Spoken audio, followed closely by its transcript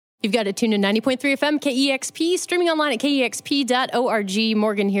You've got it tuned in 90.3 FM, KEXP, streaming online at kexp.org.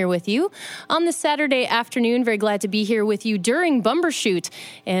 Morgan here with you on this Saturday afternoon. Very glad to be here with you during Bumbershoot.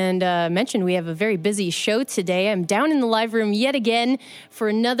 And mentioned we have a very busy show today. I'm down in the live room yet again for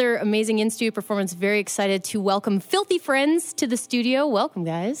another amazing in-studio performance. Very excited to welcome Filthy Friends to the studio. Welcome,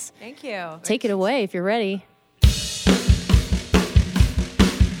 guys. Thank you. Take it away if you're ready.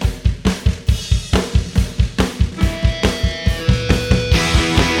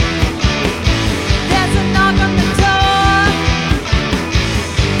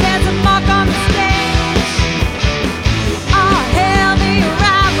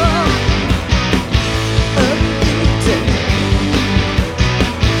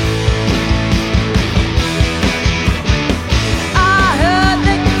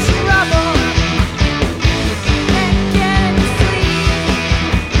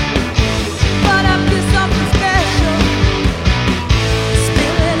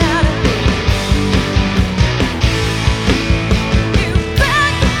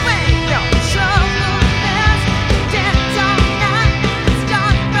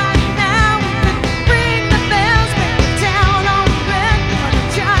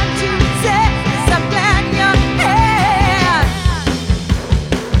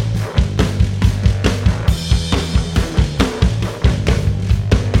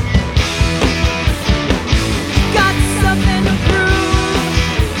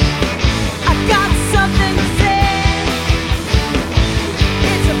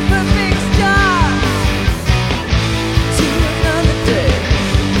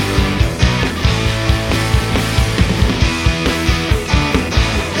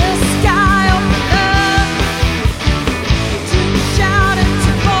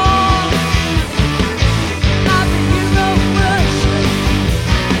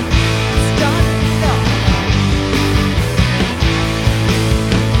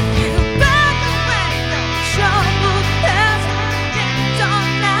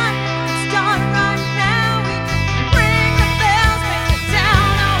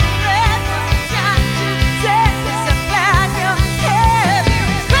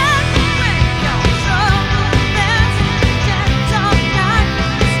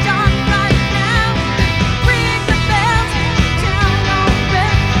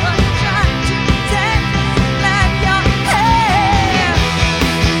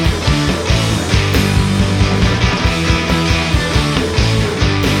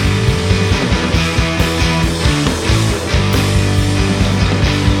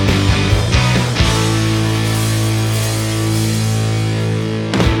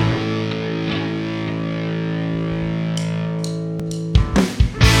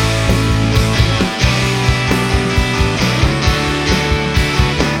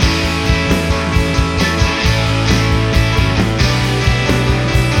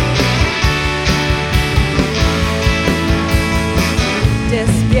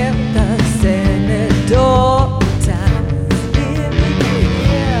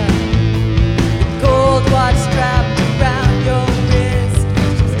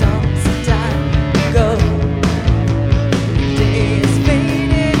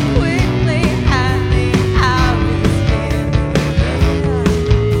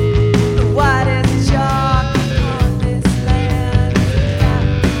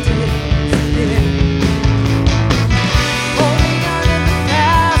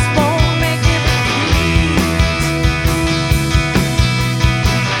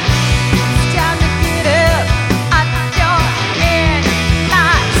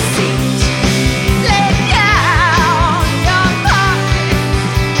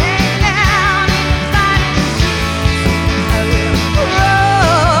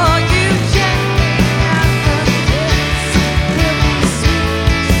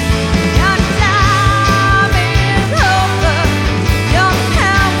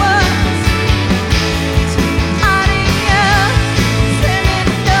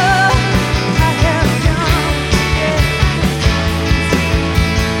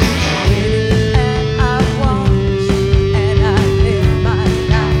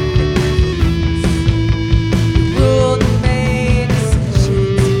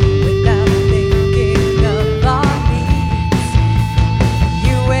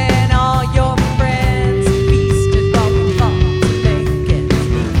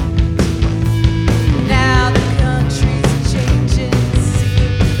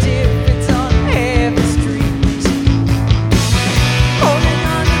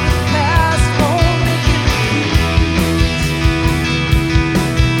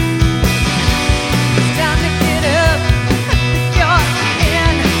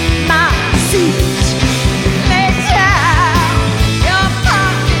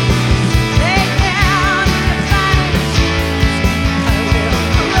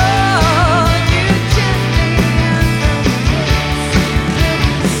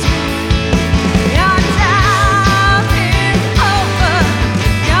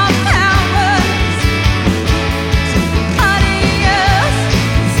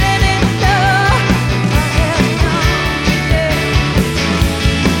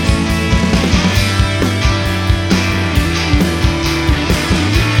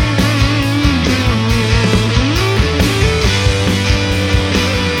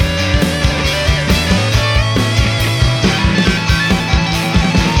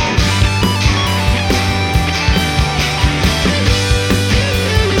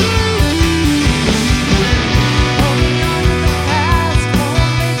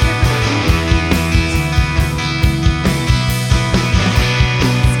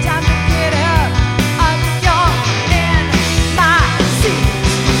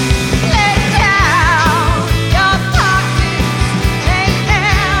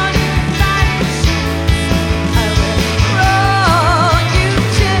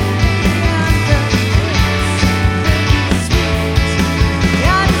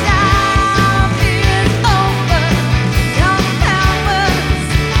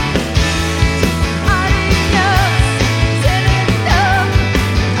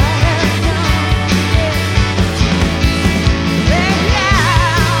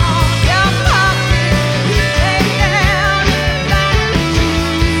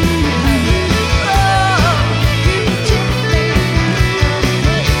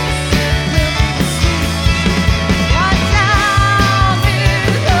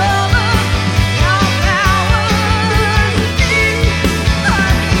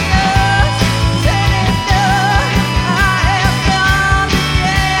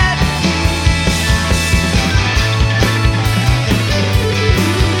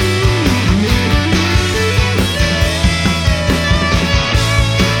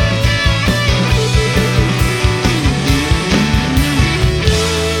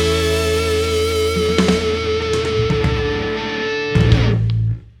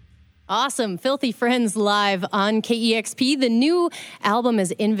 Awesome. Filthy Friends live on KEXP. The new album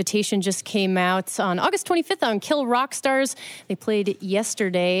as Invitation just came out on August 25th on Kill Rock Stars. They played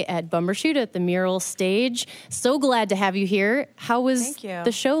yesterday at Bumbershoot at the Mural Stage. So glad to have you here. How was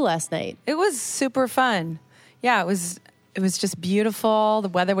the show last night? It was super fun. Yeah, it was just beautiful. The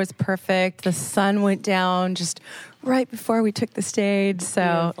weather was perfect. The sun went down just right before we took the stage.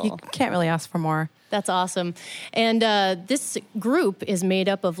 So you can't really ask for more. That's awesome. And this group is made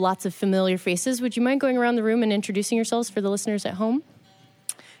up of lots of familiar faces. Would you mind going around the room and introducing yourselves for the listeners at home?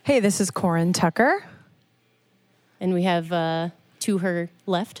 Hey, this is Corin Tucker. And we have to her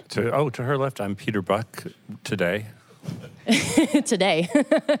left. To her left, I'm Peter Buck today. Today.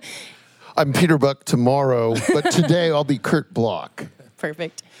 I'm Peter Buck tomorrow, but today I'll be Kurt Block.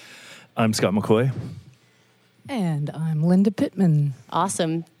 Perfect. I'm Scott McCoy. And I'm Linda Pittman.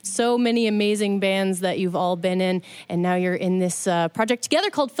 Awesome. So many amazing bands that you've all been in, and now you're in this project together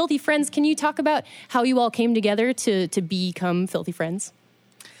called Filthy Friends. Can you talk about how you all came together to become Filthy Friends?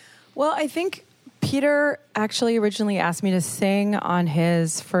 Well, I think Peter actually originally asked me to sing on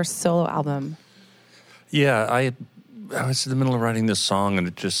his first solo album. Yeah, I was in the middle of writing this song, and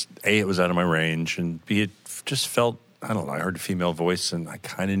it was out of my range, and B, it just felt, I don't know, I heard a female voice, and I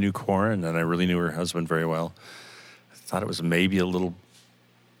kind of knew Corin, and I really knew her husband very well. I thought it was maybe a little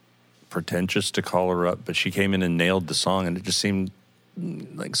pretentious to call her up, but she came in and nailed the song, and it just seemed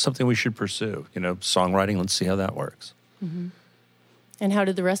like something we should pursue. You know, songwriting, let's see how that works. Mm-hmm. And how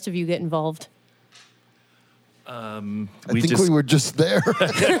did the rest of you get involved? I think we were just there.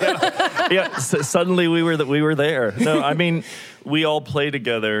 Yeah, suddenly we were there. No, I mean, we all play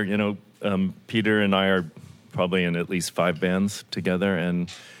together. You know, Peter and I are probably in at least 5 bands together, and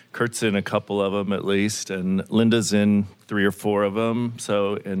Kurt's in a couple of them at least, and Linda's in 3 or 4 of them.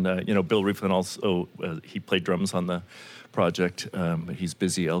 So, and you know, Bill Rieflin also he played drums on the project, but he's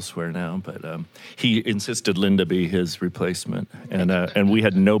busy elsewhere now. But he insisted Linda be his replacement, and we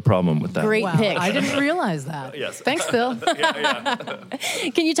had no problem with that. Great pick. I didn't realize that. Yes. Thanks, Bill.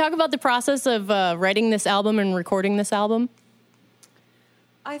 Can you talk about the process of writing this album and recording this album?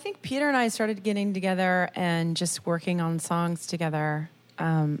 I think Peter and I started getting together and just working on songs together.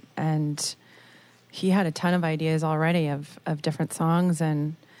 And he had a ton of ideas already of different songs.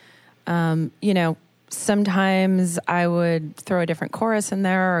 And, you know, sometimes I would throw a different chorus in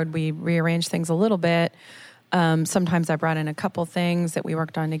there, or we rearrange things a little bit. Sometimes I brought in a couple things that we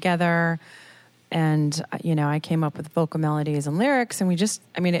worked on together. And, you know, I came up with vocal melodies and lyrics. And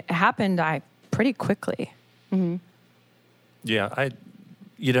it happened pretty quickly. Mm-hmm. Yeah,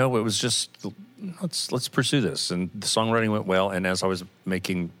 you know, it was just, let's pursue this. And the songwriting went well. And as I was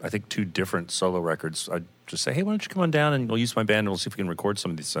making, I think, 2 different solo records, I'd just say, hey, why don't you come on down and we'll use my band and we'll see if we can record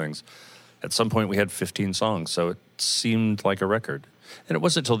some of these things. At some point, we had 15 songs, so it seemed like a record. And it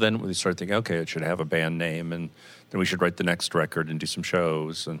wasn't until then we started thinking, okay, it should have a band name, and then we should write the next record and do some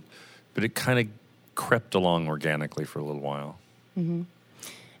shows. But it kind of crept along organically for a little while. Mm-hmm.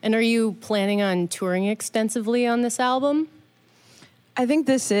 And are you planning on touring extensively on this album? I think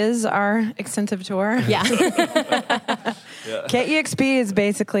this is our extensive tour. Yeah. KEXP is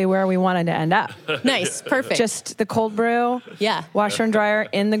basically where we wanted to end up. Nice. Perfect. Just the cold brew. Yeah. Washer and dryer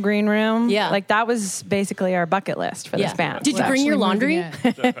in the green room. Yeah. Like that was basically our bucket list for this band. Did you bring your laundry?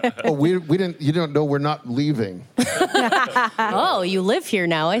 Oh, we didn't. You don't know we're not leaving. Oh, you live here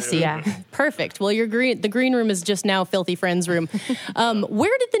now. I see. Yeah. Perfect. Well, the green room is just now Filthy Friends room.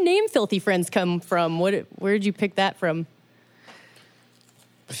 Where did the name Filthy Friends come from? Where did you pick that from?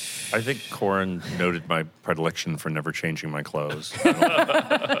 I think Corin noted my predilection for never changing my clothes.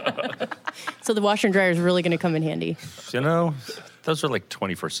 So the washer and dryer is really going to come in handy. You know, those are like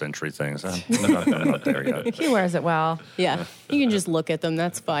 21st century things. I'm not there yet. He wears it well. Yeah, you can just look at them.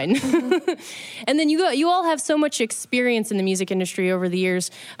 That's fine. And then you all have so much experience in the music industry over the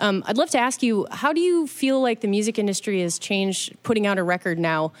years. I'd love to ask you, how do you feel like the music industry has changed putting out a record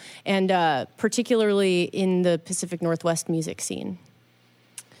now, and particularly in the Pacific Northwest music scene?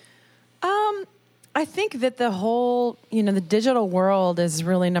 I think that the whole, the digital world is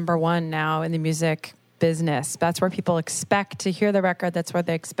really number one now in the music business. That's where people expect to hear the record. That's where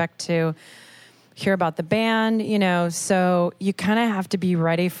they expect to hear about the band, so you kind of have to be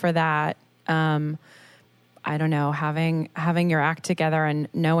ready for that. I don't know, having your act together and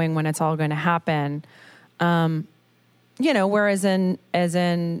knowing when it's all going to happen. Whereas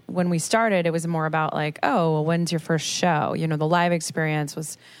in when we started, it was more about like, oh, well, when's your first show? The live experience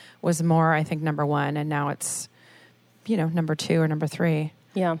was more, I think, number one, and now it's, number 2 or number 3.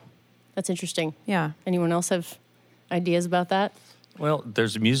 Yeah, that's interesting. Yeah. Anyone else have ideas about that? Well,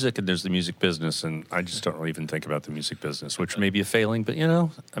 there's music and there's the music business, and I just don't really even think about the music business, which may be a failing. But,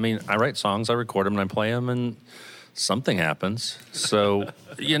 I write songs, I record them, and I play them, and something happens. So,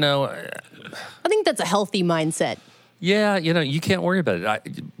 I think that's a healthy mindset. Yeah, you can't worry about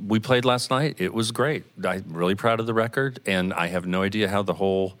it. We played last night. It was great. I'm really proud of the record, and I have no idea how the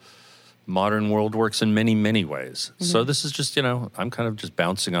whole modern world works in many, many ways. Mm-hmm. So this is just, I'm kind of just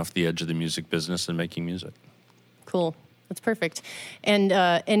bouncing off the edge of the music business and making music. Cool. That's perfect. And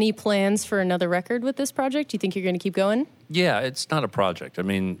any plans for another record with this project? Do you think you're going to keep going? Yeah, it's not a project. I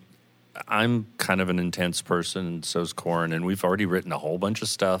mean, I'm kind of an intense person, and so's Corin, and we've already written a whole bunch of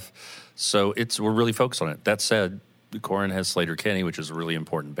stuff. So we're really focused on it. That said, Corin has Sleater-Kinney, which is a really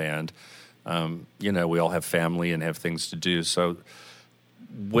important band. We all have family and have things to do. So,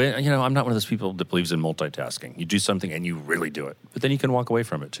 I'm not one of those people that believes in multitasking. You do something and you really do it, but then you can walk away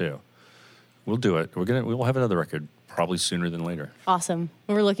from it too. We'll do it. We'll have another record probably sooner than later. Awesome.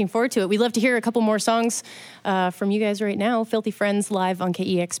 We're looking forward to it. We'd love to hear a couple more songs from you guys right now. Filthy Friends live on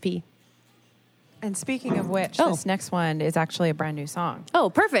KEXP. And speaking of which, this next one is actually a brand new song. Oh,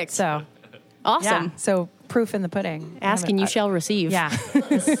 perfect. So awesome. Yeah, so proof in the pudding. Ask and you shall receive. Yeah.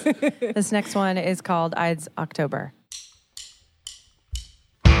 This next one is called Ides October.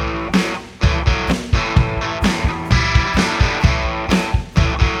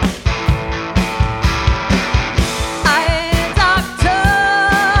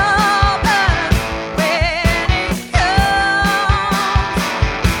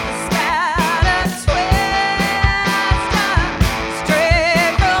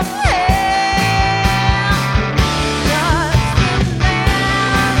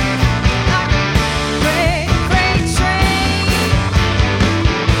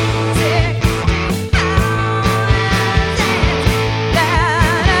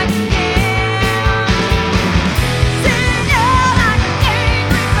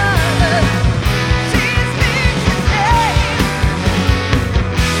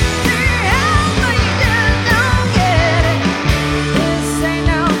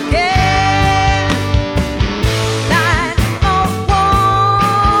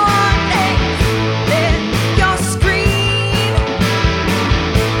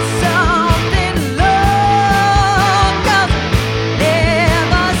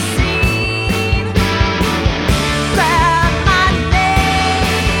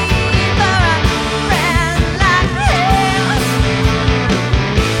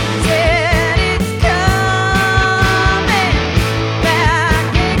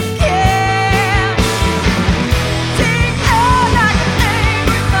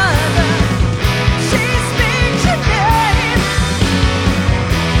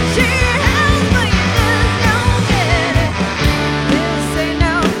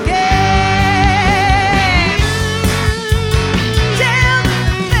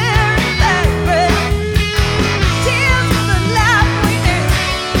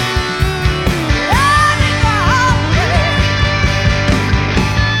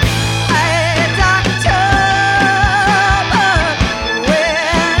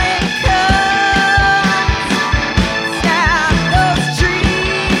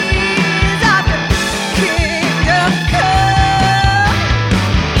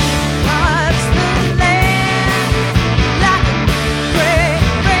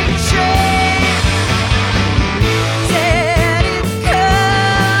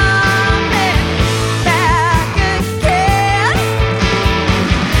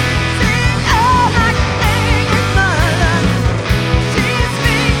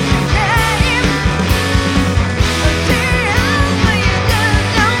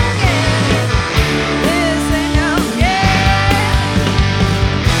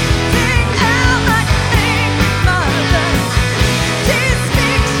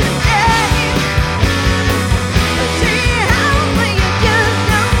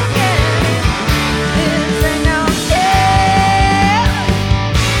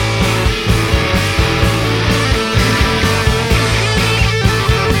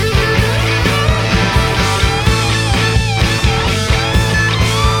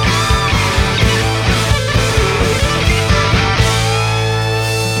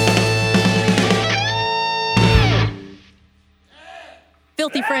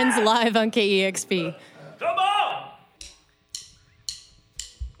 Filthy Friends live on KEXP. Come on!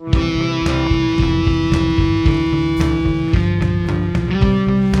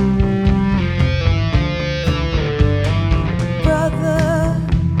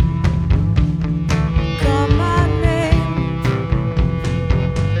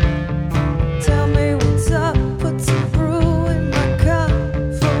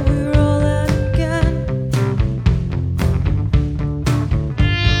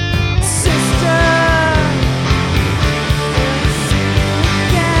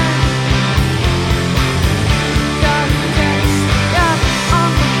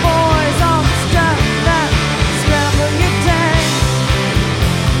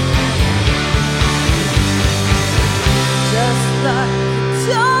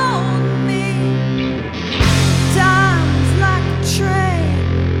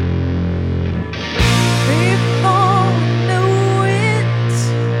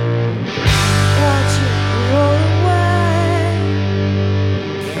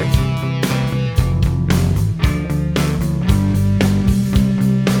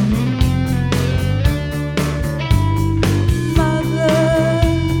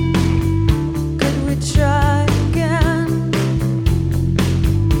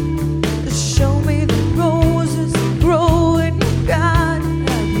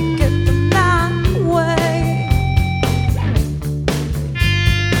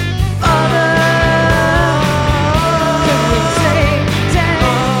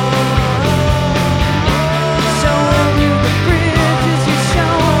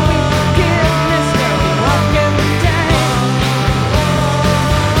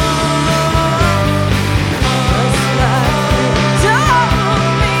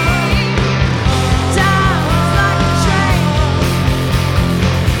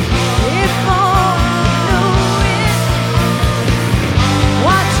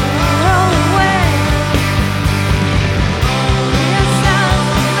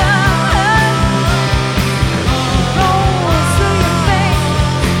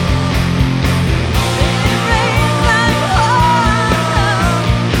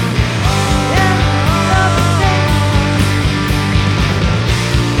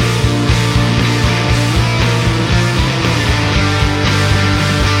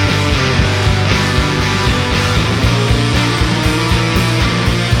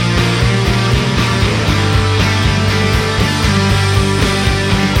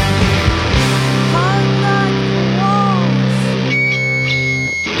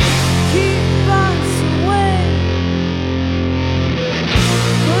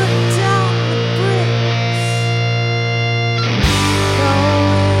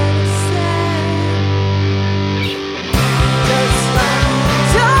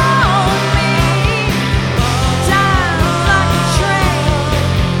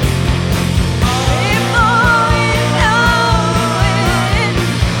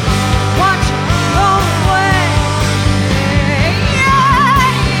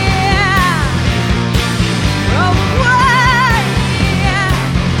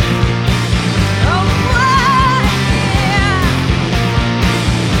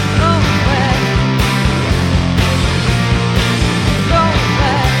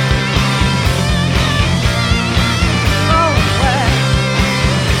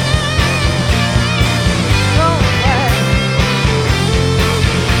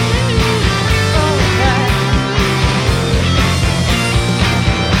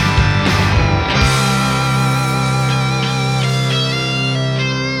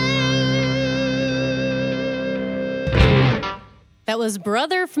 was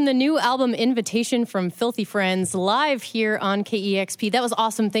Brother from the new album Invitation from Filthy Friends, live here on KEXP. That was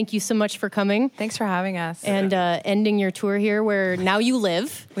awesome. Thank you so much for coming. Thanks for having us. And ending your tour here where now you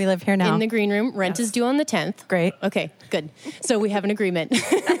live. We live here now. In the green room. Rent is due on the 10th. Great. Okay, good. So we have an agreement.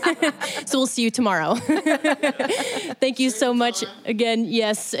 So we'll see you tomorrow. Thank you so much again.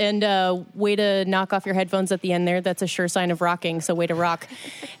 Yes, and way to knock off your headphones at the end there. That's a sure sign of rocking, so way to rock.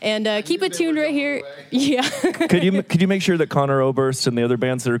 And keep it tuned right here. Yeah. Could you make sure that Connor Oberst and the other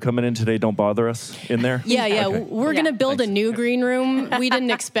bands that are coming in today don't bother us in there? Yeah. Okay. We're going to build a new green room. We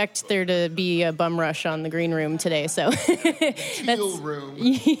didn't expect there to be a bum rush on the green room today, so Teal room.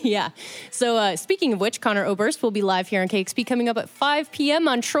 Yeah. So speaking of which, Connor Oberst will be live here on KXP coming up at 5 p.m.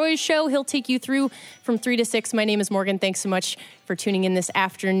 on Troy's show. He'll take you through from 3 to 6. My name is Morgan. Thanks so much for tuning in this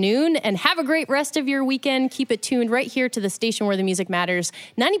afternoon, and have a great rest of your weekend. Keep it tuned right here to the station where the music matters,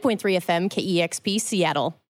 90.3 FM, KEXP, Seattle.